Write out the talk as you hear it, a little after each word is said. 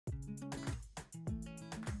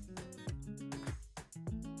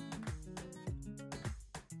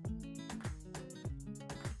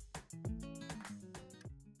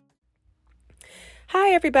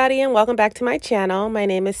Hi everybody and welcome back to my channel. My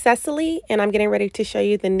name is Cecily and I'm getting ready to show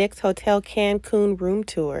you the NYX Hotel Cancun room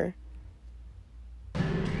tour.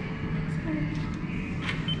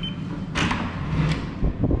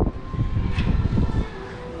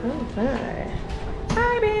 Okay.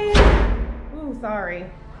 Hi babe. Ooh, sorry.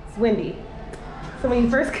 It's windy. So when you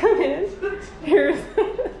first come in, here's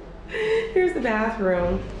the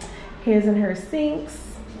bathroom. His and her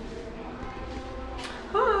sinks.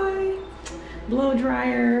 Hi. Blow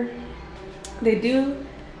dryer. They do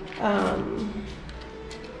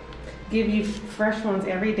give you fresh ones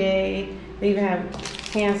every day. They even have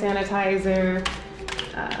hand sanitizer,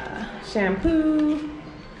 shampoo,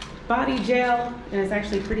 body gel, and it's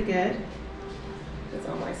actually pretty good. That's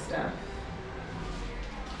all my stuff.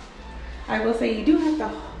 I will say you do have to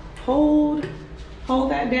hold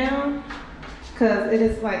that down because it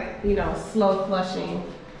is like, you know, slow flushing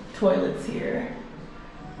toilets here.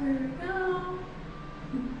 There we go.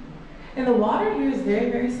 And the water here is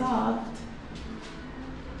very, very soft.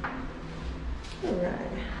 All right.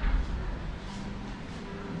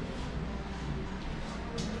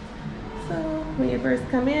 So when you first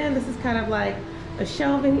come in, this is kind of like a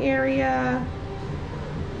shelving area.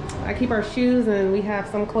 I keep our shoes and we have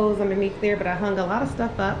some clothes underneath there, but I hung a lot of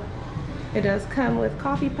stuff up. It does come with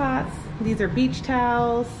coffee pots. These are beach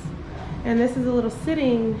towels. And this is a little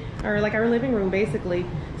sitting, or like our living room basically.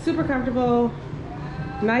 Super comfortable.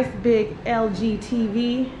 Nice big LG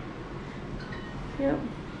TV. Yep.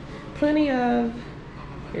 Plenty of,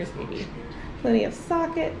 here's baby. Plenty of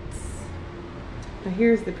sockets. Now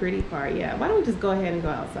here's the pretty part. Yeah, why don't we just go ahead and go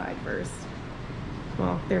outside first?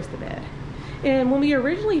 Well, there's the bed. And when we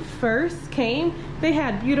originally first came, they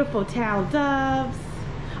had beautiful towel doves,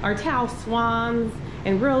 or towel swans,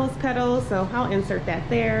 and rose petals. So I'll insert that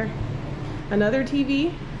there. Another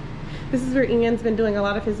TV. This is where Ian's been doing a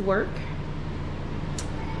lot of his work.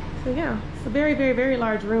 So yeah, it's a very, very, very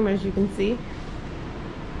large room, as you can see.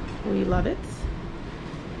 We love it.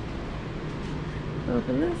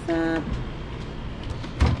 Open this up.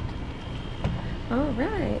 All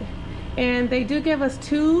right. And they do give us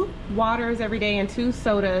 2 waters every day and 2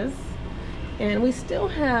 sodas. And we still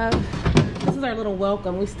have, this is our little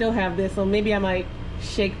welcome. We still have this, so maybe I might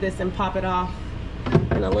shake this and pop it off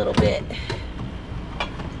in a little bit.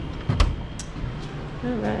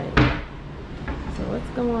 All right. So let's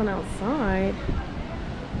go on outside.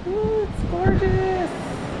 Ooh, it's gorgeous.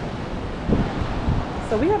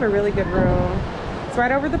 So we have a really good room. It's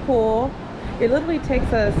right over the pool. It literally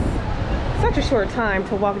takes us such a short time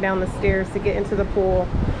to walk down the stairs to get into the pool.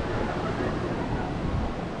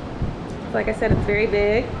 Like I said, it's very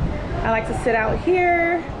big. I like to sit out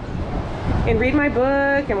here and read my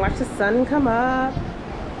book and watch the sun come up.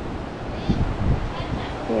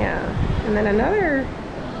 Yeah, and then another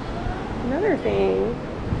thing,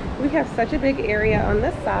 we have such a big area on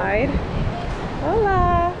this side.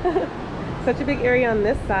 Hola! Such a big area on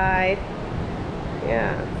this side.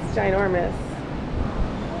 Yeah, it's ginormous.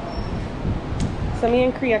 So me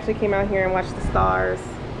and Cree actually came out here and watched the stars,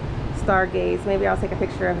 stargaze. Maybe I'll take a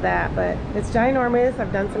picture of that, but it's ginormous.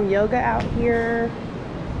 I've done some yoga out here.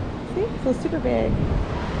 See, so super big.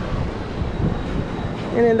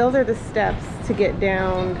 And then those are the steps to get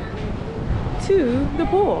down to the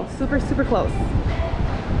pool. Super, super close.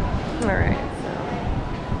 All right, so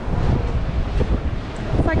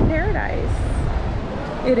it's like paradise.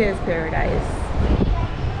 It is paradise.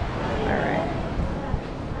 All right.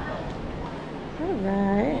 All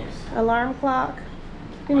right. Alarm clock.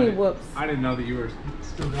 Give me whoops. I didn't know that you were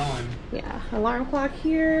still going. Yeah, alarm clock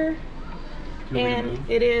here. And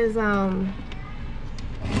it is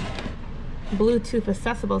Bluetooth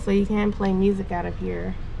accessible, so you can play music out of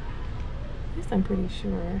here. At least I'm pretty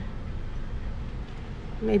sure.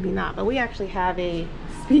 Maybe not, but we actually have a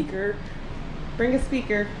speaker. Bring a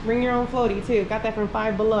speaker. Bring your own floaty too. Got that from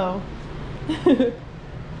Five Below.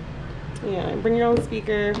 Yeah, bring your own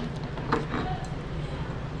speaker.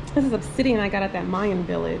 This is obsidian I got at that Mayan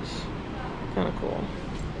village. Kind of cool.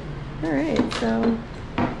 All right, so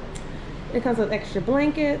it comes with extra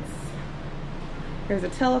blankets. There's a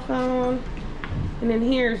telephone. And then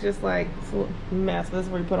here's just like it's a mess. This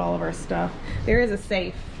is where we put all of our stuff. There is a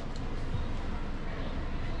safe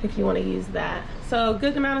if you want to use that. So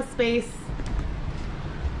good amount of space.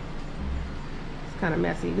 It's kind of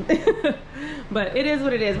messy, but it is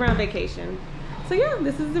what it is. We're on vacation. So yeah,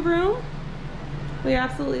 this is the room. We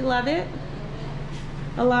absolutely love it.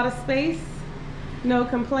 A lot of space, no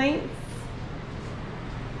complaints.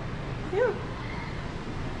 Yeah.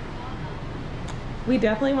 We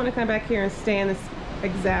definitely want to come back here and stay in this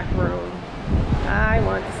exact room. I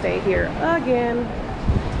want to stay here again.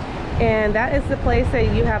 And that is the place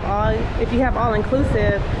that you have all, if you have all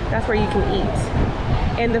inclusive, that's where you can eat.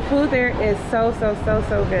 And the food there is so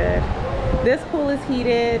good. This pool is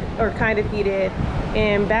heated, or kind of heated,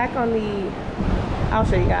 and back on the, I'll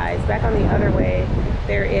show you guys, back on the other way,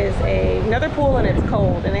 there is another pool and it's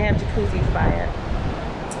cold, and they have jacuzzis by it.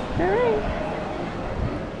 All right,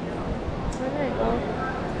 well,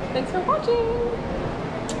 thanks for watching.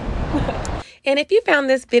 And if you found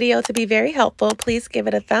this video to be very helpful, please give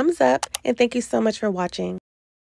it a thumbs up, and thank you so much for watching.